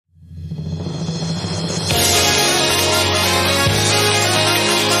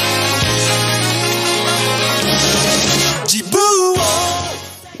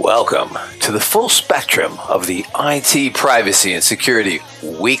Welcome to the full spectrum of the IT Privacy and Security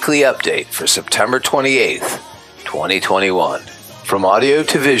Weekly Update for September 28th, 2021. From audio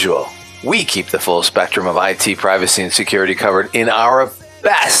to visual, we keep the full spectrum of IT privacy and security covered in our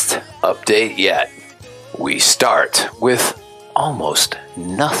best update yet. We start with almost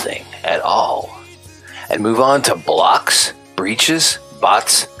nothing at all and move on to blocks, breaches,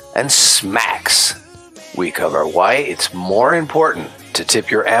 bots, and smacks. We cover why it's more important to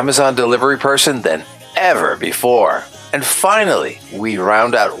tip your Amazon delivery person than ever before. And finally, we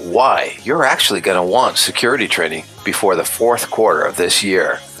round out why you're actually going to want security training before the fourth quarter of this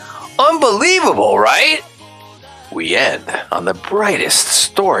year. Unbelievable, right? We end on the brightest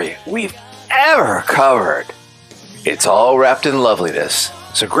story we've ever covered. It's all wrapped in loveliness,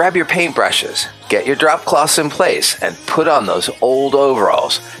 so grab your paintbrushes, get your drop cloths in place, and put on those old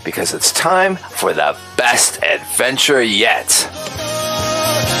overalls because it's time for the best adventure yet.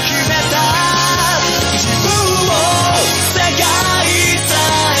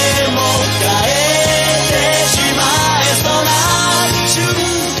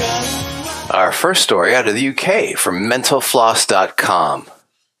 Our first story out of the UK from mentalfloss.com.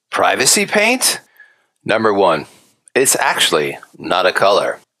 Privacy paint? Number 1. It's actually not a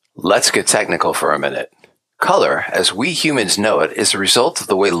color. Let's get technical for a minute. Color, as we humans know it, is the result of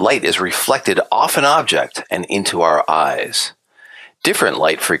the way light is reflected off an object and into our eyes. Different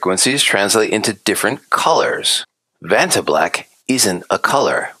light frequencies translate into different colors. Vantablack isn't a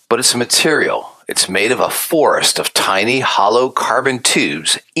color, but it's a material. It's made of a forest of tiny, hollow carbon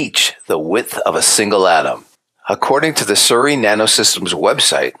tubes, each the width of a single atom. According to the Surrey Nanosystems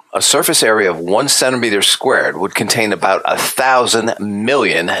website, a surface area of 1 centimeter squared would contain about 1,000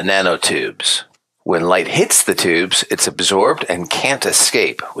 million nanotubes. When light hits the tubes, it's absorbed and can't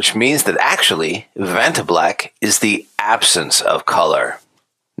escape, which means that actually, Vantablack is the absence of color.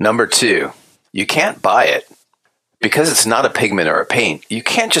 Number 2. You can't buy it. Because it's not a pigment or a paint, you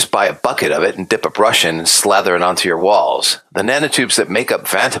can't just buy a bucket of it and dip a brush in and slather it onto your walls. The nanotubes that make up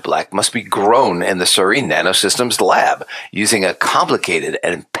Vantablack must be grown in the Surrey Nanosystems lab using a complicated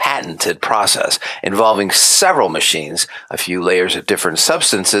and patented process involving several machines, a few layers of different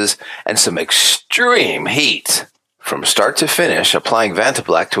substances, and some extreme heat. From start to finish, applying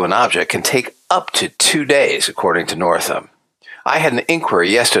Vantablack to an object can take up to 2 days, according to Northam. I had an inquiry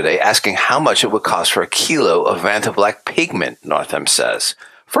yesterday asking how much it would cost for a kilo of Vantablack pigment, Northam says.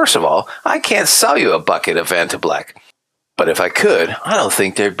 First of all, I can't sell you a bucket of Vantablack. But if I could, I don't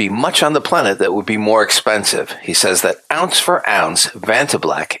think there'd be much on the planet that would be more expensive. He says that ounce for ounce,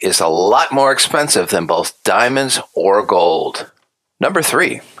 Vantablack is a lot more expensive than both diamonds or gold. Number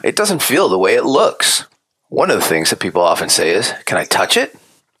 3, it doesn't feel the way it looks. One of the things that people often say is, can I touch it?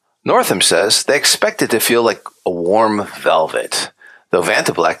 Northam says they expect it to feel like a warm velvet. Though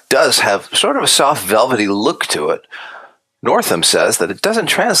Vantablack does have sort of a soft velvety look to it, Northam says that it doesn't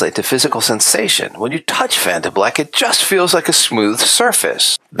translate to physical sensation. When you touch Vantablack, it just feels like a smooth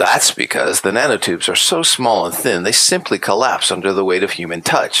surface. That's because the nanotubes are so small and thin, they simply collapse under the weight of human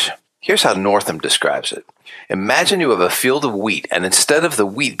touch. Here's how Northam describes it. Imagine you have a field of wheat, and instead of the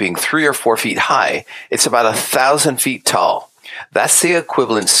wheat being 3 or 4 feet high, it's about 1,000 feet tall. That's the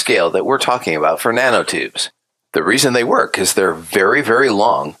equivalent scale that we're talking about for nanotubes. The reason they work is they're very, very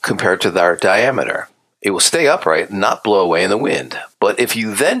long compared to their diameter. It will stay upright and not blow away in the wind. But if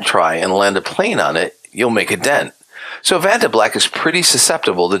you then try and land a plane on it, you'll make a dent. So Vantablack is pretty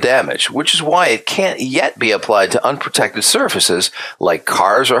susceptible to damage, which is why it can't yet be applied to unprotected surfaces like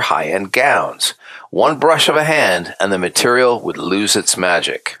cars or high-end gowns. One brush of a hand and the material would lose its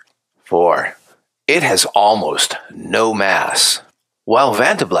magic. 4. It has almost no mass. While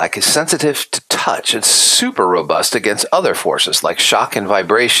Vantablack is sensitive to touch, it's super robust against other forces like shock and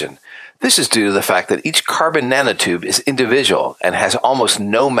vibration. This is due to the fact that each carbon nanotube is individual and has almost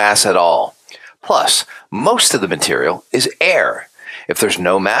no mass at all. Plus, most of the material is air. If there's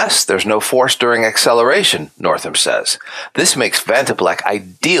no mass, there's no force during acceleration, Northam says. This makes Vantablack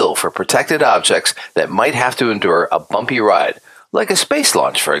ideal for protected objects that might have to endure a bumpy ride, like a space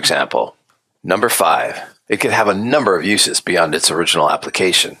launch, for example. Number 5. It could have a number of uses beyond its original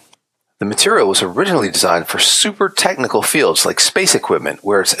application. The material was originally designed for super technical fields like space equipment,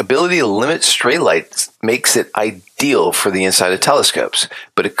 where its ability to limit stray light makes it ideal for the inside of telescopes,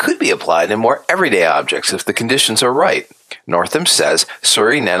 but it could be applied in more everyday objects if the conditions are right. Northam says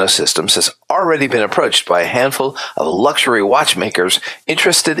Surrey Nanosystems has already been approached by a handful of luxury watchmakers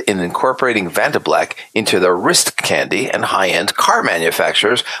interested in incorporating Vantablack into their wrist candy, and high-end car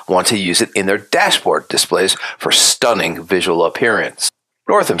manufacturers want to use it in their dashboard displays for stunning visual appearance.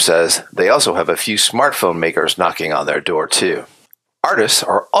 Northam says they also have a few smartphone makers knocking on their door too. Artists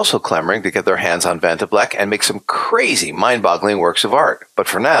are also clamoring to get their hands on Vantablack and make some crazy, mind-boggling works of art. But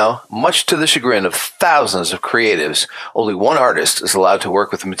for now, much to the chagrin of thousands of creatives, only one artist is allowed to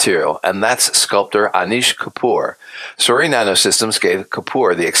work with the material, and that's sculptor Anish Kapoor. Surrey Nanosystems gave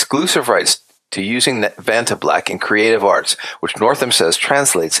Kapoor the exclusive rights to using Vantablack in creative arts, which Northam says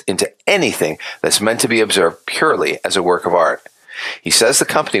translates into anything that's meant to be observed purely as a work of art. He says the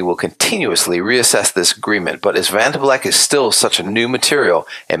company will continuously reassess this agreement, but as Vantablack is still such a new material,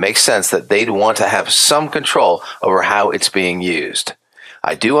 it makes sense that they'd want to have some control over how it's being used.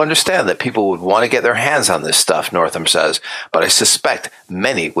 I do understand that people would want to get their hands on this stuff, Northam says, but I suspect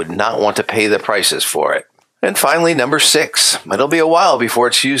many would not want to pay the prices for it. And finally, number 6. It'll be a while before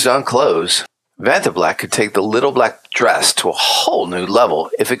it's used on clothes. Vantablack could take the little black dress to a whole new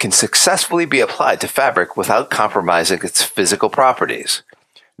level if it can successfully be applied to fabric without compromising its physical properties.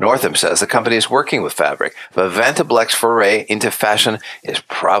 Northam says the company is working with fabric, but Vantablack's foray into fashion is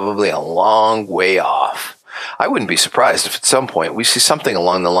probably a long way off. I wouldn't be surprised if at some point we see something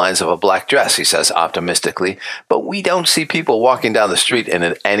along the lines of a black dress, he says optimistically, but we don't see people walking down the street in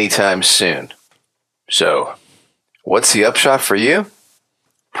it anytime soon. So, what's the upshot for you?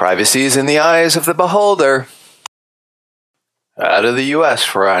 Privacy is in the eyes of the beholder. Out of the U.S.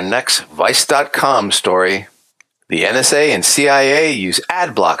 for our next Vice.com story. The NSA and CIA use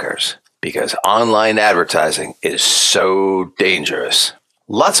ad blockers because online advertising is so dangerous.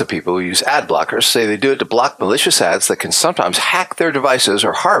 Lots of people who use ad blockers say they do it to block malicious ads that can sometimes hack their devices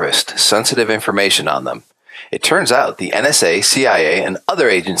or harvest sensitive information on them. It turns out the NSA, CIA, and other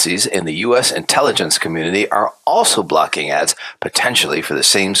agencies in the U.S. intelligence community are also blocking ads, potentially for the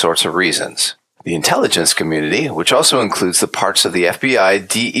same sorts of reasons. The intelligence community, which also includes the parts of the FBI,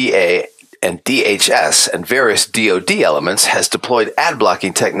 DEA, and DHS, and various DoD elements, has deployed ad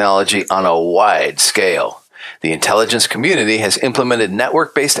blocking technology on a wide scale. The intelligence community has implemented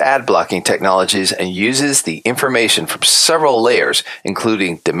network-based ad blocking technologies and uses the information from several layers,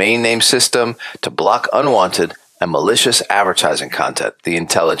 including domain name system, to block unwanted and malicious advertising content, the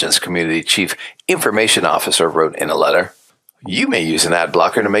intelligence community chief information officer wrote in a letter. You may use an ad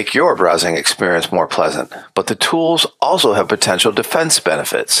blocker to make your browsing experience more pleasant, but the tools also have potential defense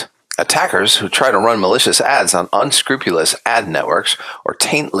benefits. Attackers who try to run malicious ads on unscrupulous ad networks or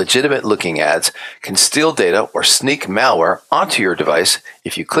taint legitimate-looking ads can steal data or sneak malware onto your device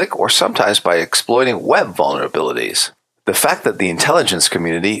if you click or sometimes by exploiting web vulnerabilities. The fact that the intelligence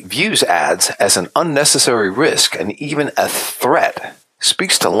community views ads as an unnecessary risk and even a threat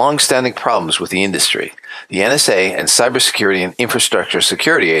speaks to long-standing problems with the industry. The NSA and Cybersecurity and Infrastructure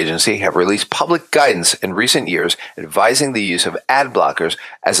Security Agency have released public guidance in recent years advising the use of ad blockers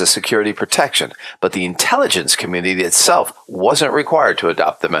as a security protection, but the intelligence community itself wasn't required to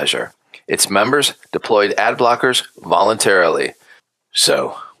adopt the measure. Its members deployed ad blockers voluntarily.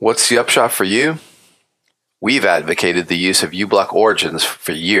 So, what's the upshot for you? We've advocated the use of uBlock Origins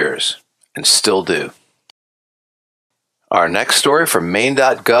for years, and still do. Our next story from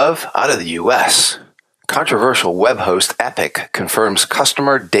Maine.gov out of the U.S. Controversial web host Epic confirms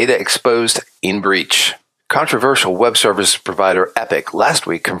customer data exposed in breach. Controversial web service provider Epic last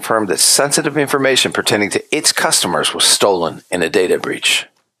week confirmed that sensitive information pertaining to its customers was stolen in a data breach.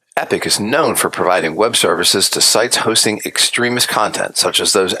 Epic is known for providing web services to sites hosting extremist content, such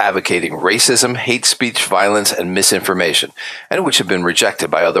as those advocating racism, hate speech, violence, and misinformation, and which have been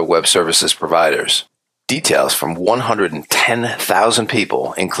rejected by other web services providers. Details from 110,000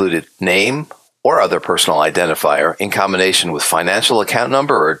 people included name or other personal identifier in combination with financial account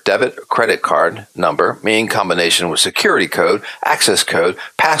number or debit or credit card number, in combination with security code, access code,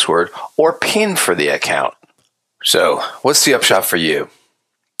 password, or PIN for the account. So, what's the upshot for you?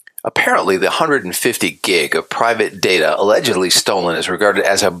 Apparently, the 150 gig of private data allegedly stolen is regarded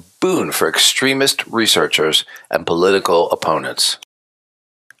as a boon for extremist researchers and political opponents.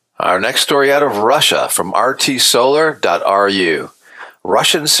 Our next story out of Russia from rtsolar.ru.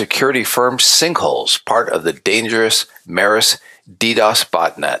 Russian security firm Sinkholes, part of the dangerous Maris DDoS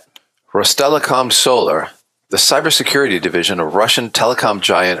botnet. Rostelecom Solar, the cybersecurity division of Russian telecom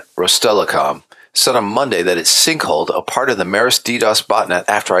giant Rostelecom, said on Monday that it sinkholed a part of the Maris DDoS botnet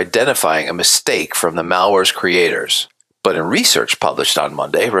after identifying a mistake from the malware's creators. But in research published on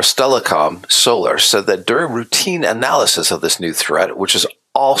Monday, Rostelecom Solar said that during routine analysis of this new threat, which has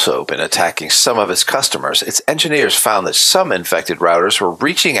also been attacking some of its customers, its engineers found that some infected routers were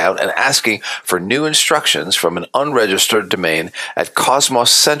reaching out and asking for new instructions from an unregistered domain at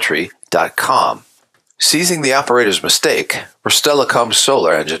cosmossentry.com. Seizing the operator's mistake, Rostelecom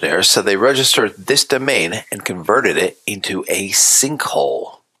Solar engineers said they registered this domain and converted it into a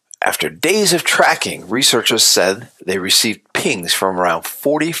sinkhole. After days of tracking, researchers said they received pings from around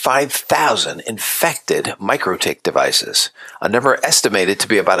 45,000 infected MikroTik devices, a number estimated to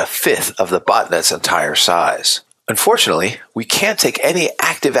be about a fifth of the botnet's entire size. Unfortunately, we can't take any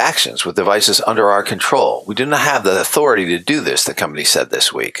active actions with devices under our control. We do not have the authority to do this, the company said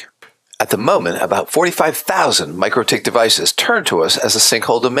this week. At the moment, about 45,000 MikroTik devices turn to us as a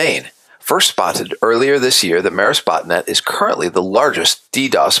sinkhole domain. First spotted earlier this year, the Maris botnet is currently the largest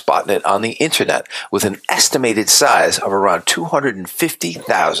DDoS botnet on the internet, with an estimated size of around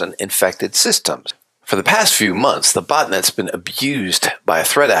 250,000 infected systems. For the past few months, the botnet's been abused by a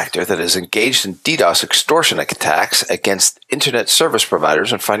threat actor that is engaged in DDoS extortion attacks against internet service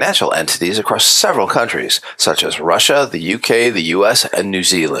providers and financial entities across several countries, such as Russia, the UK, the US, and New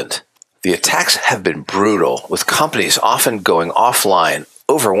Zealand. The attacks have been brutal, with companies often going offline,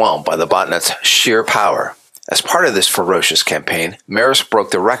 overwhelmed by the botnet's sheer power. As part of this ferocious campaign, Maris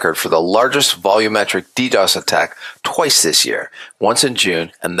broke the record for the largest volumetric DDoS attack twice this year, once in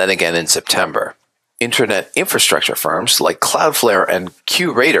June and then again in September. Internet infrastructure firms like Cloudflare and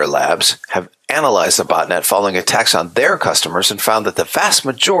QRadar Labs have analyzed the botnet following attacks on their customers and found that the vast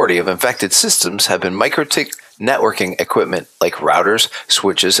majority of infected systems have been MikroTik networking equipment like routers,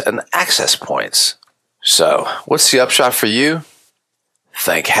 switches, and access points. So, what's the upshot for you?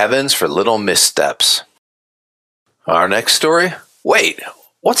 Thank heavens for little missteps. Our next story? Wait,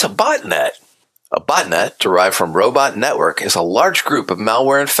 what's a botnet? A botnet, derived from robot network, is a large group of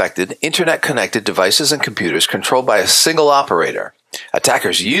malware-infected, internet-connected devices and computers controlled by a single operator.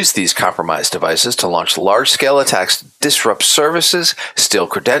 Attackers use these compromised devices to launch large-scale attacks, disrupt services, steal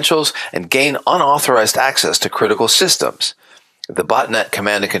credentials, and gain unauthorized access to critical systems. The botnet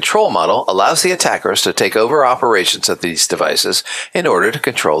command and control model allows the attackers to take over operations of these devices in order to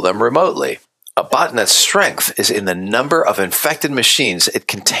control them remotely. A botnet's strength is in the number of infected machines it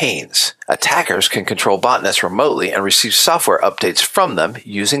contains. Attackers can control botnets remotely and receive software updates from them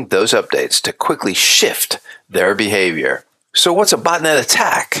using those updates to quickly shift their behavior. So what's a botnet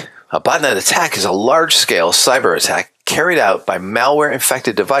attack? A botnet attack is a large-scale cyber attack carried out by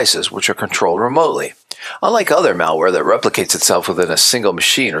malware-infected devices which are controlled remotely. Unlike other malware that replicates itself within a single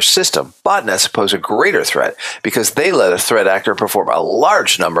machine or system, botnets pose a greater threat because they let a threat actor perform a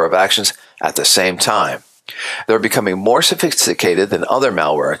large number of actions at the same time. They're becoming more sophisticated than other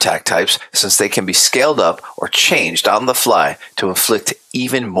malware attack types since they can be scaled up or changed on the fly to inflict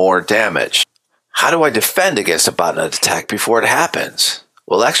even more damage. How do I defend against a botnet attack before it happens?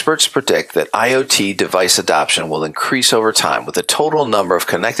 Well, experts predict that IoT device adoption will increase over time, with the total number of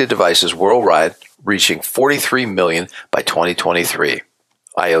connected devices worldwide reaching 43 million by 2023.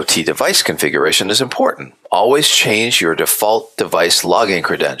 IoT device configuration is important. Always change your default device login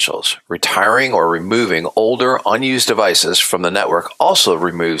credentials. Retiring or removing older, unused devices from the network also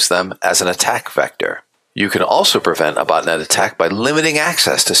removes them as an attack vector. You can also prevent a botnet attack by limiting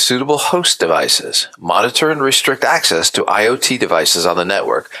access to suitable host devices. Monitor and restrict access to IoT devices on the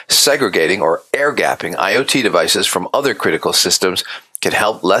network. Segregating or air-gapping IoT devices from other critical systems can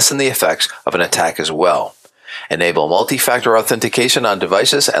help lessen the effects of an attack as well. Enable multi-factor authentication on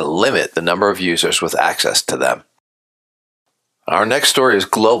devices and limit the number of users with access to them. Our next story is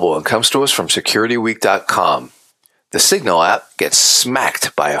global and comes to us from SecurityWeek.com. The Signal app gets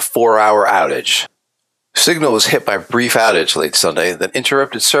smacked by a 4-hour outage. Signal was hit by a brief outage late Sunday that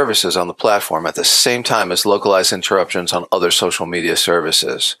interrupted services on the platform at the same time as localized interruptions on other social media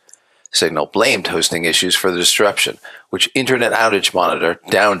services. Signal blamed hosting issues for the disruption, which Internet Outage Monitor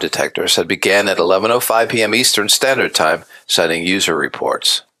Down Detector said began at 11:05 p.m. Eastern Standard Time, citing user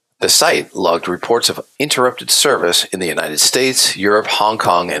reports. The site logged reports of interrupted service in the United States, Europe, Hong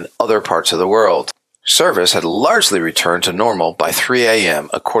Kong, and other parts of the world. Service had largely returned to normal by 3 a.m.,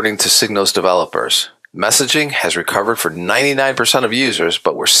 according to Signal's developers. Messaging has recovered for 99% of users,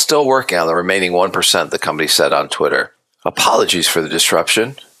 but we're still working on the remaining 1%, the company said on Twitter. Apologies for the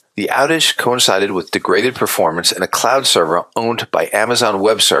disruption. The outage coincided with degraded performance in a cloud server owned by Amazon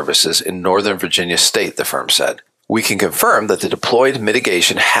Web Services in Northern Virginia State, the firm said. We can confirm that the deployed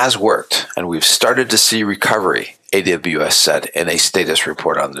mitigation has worked, and we've started to see recovery, AWS said in a status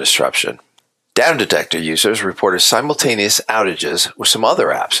report on the disruption. Down Detector users reported simultaneous outages with some other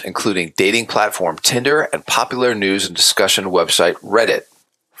apps, including dating platform Tinder and popular news and discussion website Reddit.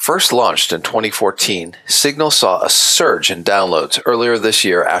 First launched in 2014, Signal saw a surge in downloads earlier this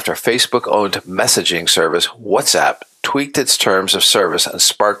year after Facebook-owned messaging service WhatsApp tweaked its terms of service and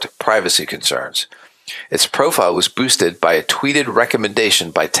sparked privacy concerns. Its profile was boosted by a tweeted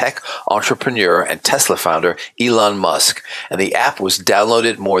recommendation by tech entrepreneur and Tesla founder Elon Musk, and the app was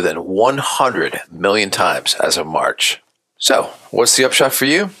downloaded more than 100 million times as of March. So, what's the upshot for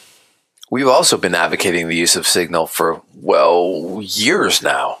you? We've also been advocating the use of Signal for, well, years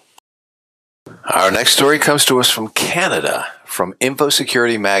now. Our next story comes to us from Canada, from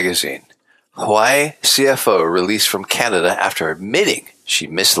InfoSecurity Magazine. Huawei CFO released from Canada after admitting she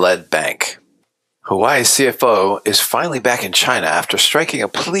misled bank. Huawei's CFO is finally back in China after striking a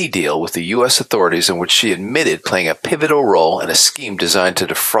plea deal with the U.S. authorities in which she admitted playing a pivotal role in a scheme designed to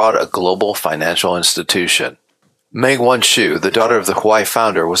defraud a global financial institution. Meng Wanzhou, the daughter of the Huawei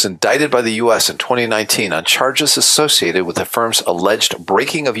founder, was indicted by the U.S. in 2019 on charges associated with the firm's alleged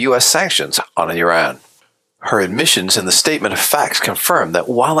breaking of U.S. sanctions on Iran. Her admissions in the statement of facts confirm that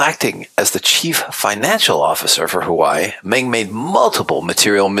while acting as the chief financial officer for Huawei, Meng made multiple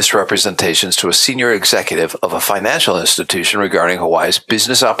material misrepresentations to a senior executive of a financial institution regarding Huawei's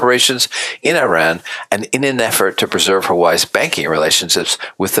business operations in Iran and in an effort to preserve Huawei's banking relationships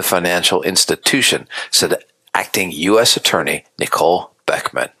with the financial institution, said acting U.S. Attorney Nicole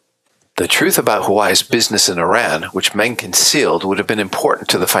Beckman. The truth about Huawei's business in Iran, which Meng concealed, would have been important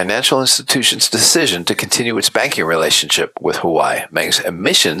to the financial institution's decision to continue its banking relationship with Huawei. Meng's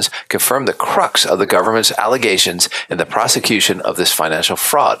admissions confirm the crux of the government's allegations in the prosecution of this financial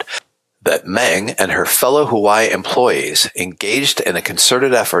fraud, that Meng and her fellow Huawei employees engaged in a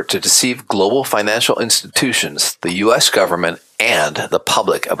concerted effort to deceive global financial institutions, the U.S. government, and the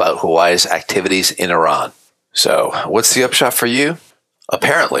public about Huawei's activities in Iran. So, what's the upshot for you?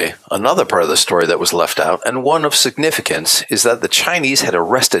 Apparently, another part of the story that was left out, and one of significance, is that the Chinese had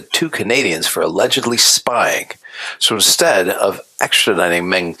arrested 2 Canadians for allegedly spying. So instead of extraditing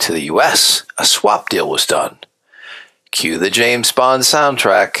Meng to the U.S., a swap deal was done. Cue the James Bond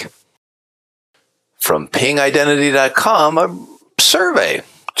soundtrack. From pingidentity.com, a survey.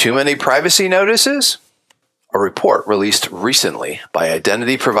 Too many privacy notices? A report released recently by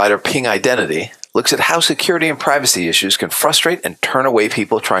identity provider Ping Identity looks at how security and privacy issues can frustrate and turn away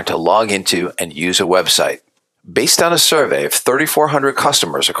people trying to log into and use a website. Based on a survey of 3,400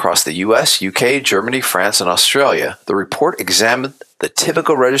 customers across the US, UK, Germany, France, and Australia, the report examined the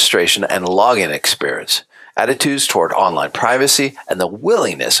typical registration and login experience, attitudes toward online privacy, and the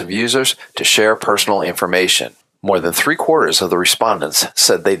willingness of users to share personal information. More than 3/4 of the respondents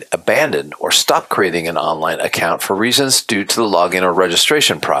said they'd abandoned or stopped creating an online account for reasons due to the login or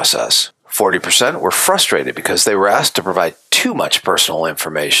registration process. 40% were frustrated because they were asked to provide too much personal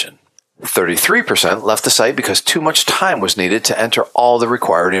information. 33% left the site because too much time was needed to enter all the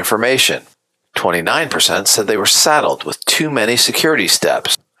required information. 29% said they were saddled with too many security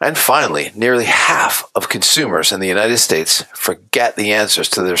steps. And finally, nearly half of consumers in the United States forget the answers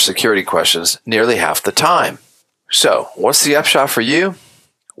to their security questions nearly half the time. So, what's the upshot for you?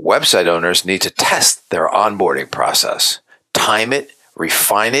 Website owners need to test their onboarding process. Time it,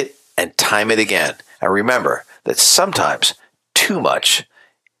 refine it, and time it again. And remember that sometimes too much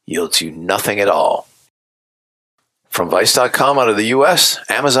yields you nothing at all. From Vice.com out of the US,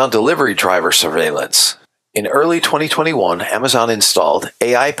 Amazon delivery driver surveillance. In early 2021, Amazon installed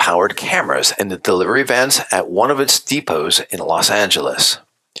AI-powered cameras in the delivery vans at one of its depots in Los Angeles.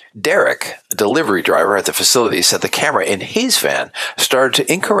 Derek, a delivery driver at the facility, said the camera in his van started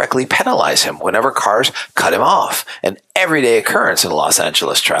to incorrectly penalize him whenever cars cut him off, an everyday occurrence in Los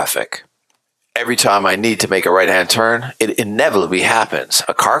Angeles traffic. Every time I need to make a right-hand turn, it inevitably happens.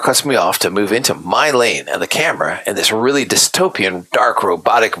 A car cuts me off to move into my lane, and the camera, in this really dystopian, dark,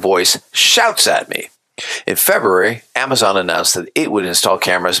 robotic voice, shouts at me. In February, Amazon announced that it would install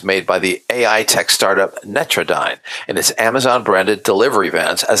cameras made by the AI tech startup Netradyne in its Amazon-branded delivery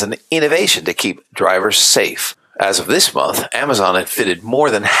vans as an innovation to keep drivers safe. As of this month, Amazon had fitted more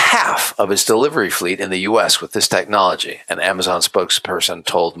than half of its delivery fleet in the U.S. with this technology, an Amazon spokesperson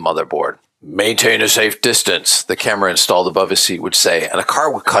told Motherboard. Maintain a safe distance, the camera installed above his seat would say, and a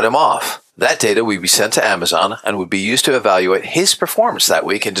car would cut him off. That data would be sent to Amazon and would be used to evaluate his performance that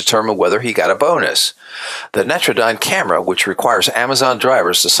week and determine whether he got a bonus. The Netradyne camera, which requires Amazon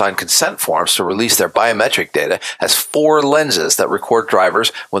drivers to sign consent forms to release their biometric data, has 4 lenses that record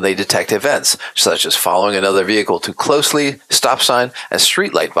drivers when they detect events, such as following another vehicle too closely, stop sign and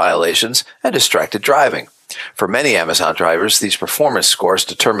street light violations, and distracted driving. For many Amazon drivers, these performance scores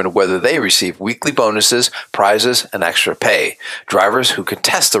determine whether they receive weekly bonuses, prizes, and extra pay. Drivers who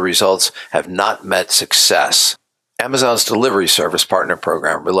contest the results have not met success. Amazon's delivery service partner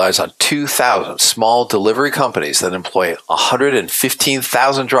program relies on 2,000 small delivery companies that employ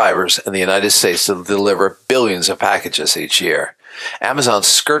 115,000 drivers in the United States to deliver billions of packages each year. Amazon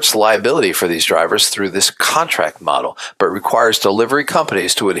skirts liability for these drivers through this contract model, but requires delivery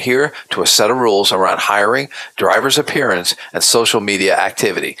companies to adhere to a set of rules around hiring, driver's appearance, and social media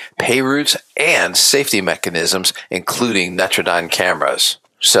activity, pay routes, and safety mechanisms, including Netradyne cameras.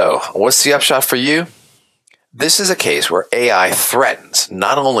 So, what's the upshot for you? This is a case where AI threatens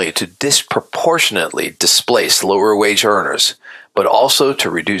not only to disproportionately displace lower wage earners, but also to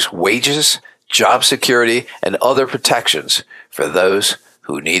reduce wages, job security, and other protections for those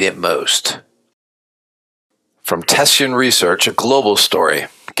who need it most. From Tession Research, a global story.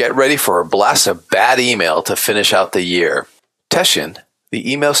 Get ready for a blast of bad email to finish out the year. Tession,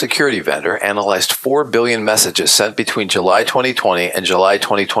 the email security vendor, analyzed 4 billion messages sent between July 2020 and July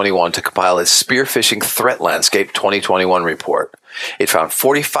 2021 to compile its Spear Phishing Threat Landscape 2021 report. It found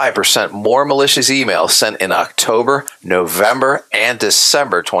 45% more malicious emails sent in October, November, and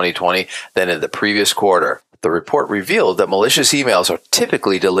December 2020 than in the previous quarter. The report revealed that malicious emails are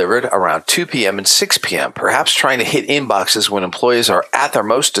typically delivered around 2 p.m. and 6 p.m., perhaps trying to hit inboxes when employees are at their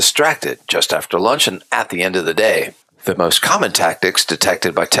most distracted, just after lunch and at the end of the day. The most common tactics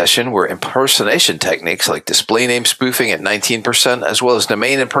detected by Tession were impersonation techniques like display name spoofing at 19%, as well as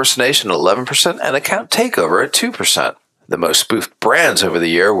domain impersonation at 11%, and account takeover at 2%. The most spoofed brands over the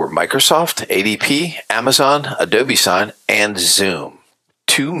year were Microsoft, ADP, Amazon, Adobe Sign, and Zoom.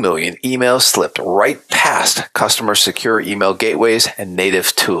 2 million emails slipped right past customer secure email gateways and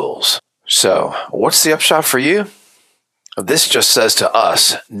native tools. So, what's the upshot for you? This just says to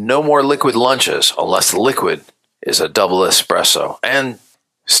us, no more liquid lunches unless the liquid is a double espresso. And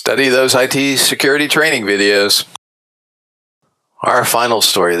study those IT security training videos. Our final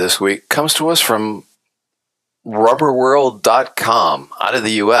story this week comes to us from rubberworld.com out of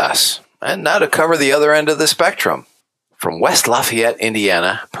the US. And now to cover the other end of the spectrum. From West Lafayette,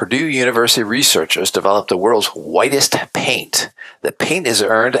 Indiana, Purdue University researchers developed the world's whitest paint. The paint has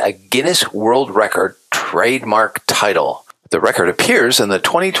earned a Guinness World Record trademark title. The record appears in the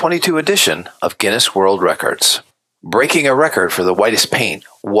 2022 edition of Guinness World Records. Breaking a record for the whitest paint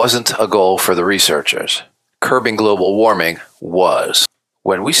wasn't a goal for the researchers. Curbing global warming was.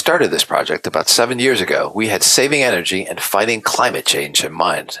 When we started this project about 7 years ago, we had saving energy and fighting climate change in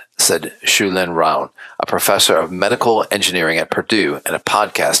mind, said Shulin Round, a professor of medical engineering at Purdue, in a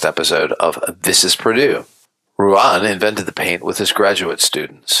podcast episode of This is Purdue. Ruan invented the paint with his graduate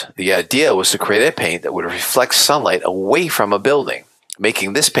students. The idea was to create a paint that would reflect sunlight away from a building.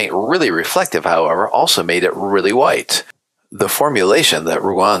 Making this paint really reflective, however, also made it really white. The formulation that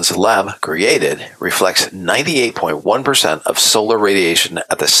Ruan's lab created reflects 98.1% of solar radiation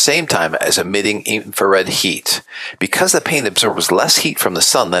at the same time as emitting infrared heat. Because the paint absorbs less heat from the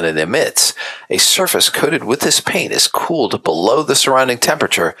sun than it emits, a surface coated with this paint is cooled below the surrounding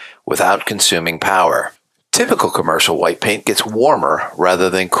temperature without consuming power. Typical commercial white paint gets warmer rather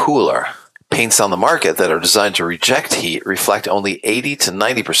than cooler. Paints on the market that are designed to reject heat reflect only 80 to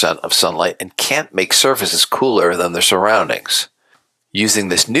 90% of sunlight and can't make surfaces cooler than their surroundings. Using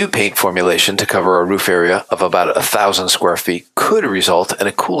this new paint formulation to cover a roof area of about 1,000 square feet could result in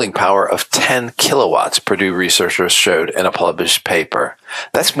a cooling power of 10 kilowatts, Purdue researchers showed in a published paper.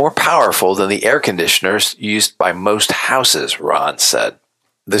 That's more powerful than the air conditioners used by most houses, Ron said.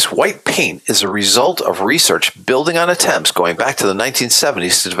 This white paint is a result of research building on attempts going back to the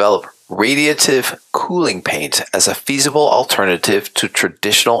 1970s to develop radiative cooling paint as a feasible alternative to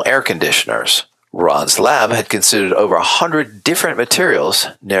traditional air conditioners. Ron's lab had considered over 100 different materials,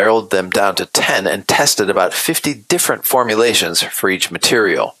 narrowed them down to 10, and tested about 50 different formulations for each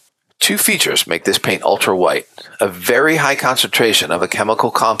material. Two features make this paint ultra-white: a very high concentration of a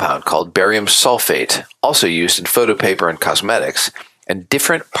chemical compound called barium sulfate, also used in photo paper and cosmetics, and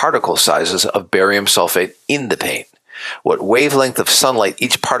different particle sizes of barium sulfate in the paint. What wavelength of sunlight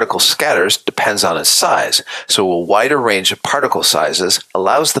each particle scatters depends on its size, so a wider range of particle sizes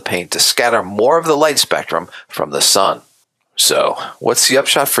allows the paint to scatter more of the light spectrum from the sun. So, what's the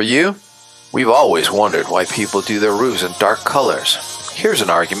upshot for you? We've always wondered why people do their roofs in dark colors. Here's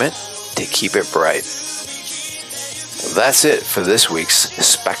an argument to keep it bright. That's it for this week's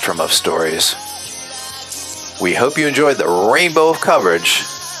Spectrum of Stories. We hope you enjoyed the rainbow of coverage.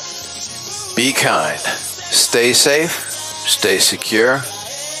 Be kind. Stay safe, stay secure,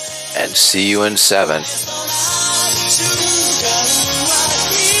 and see you in 7.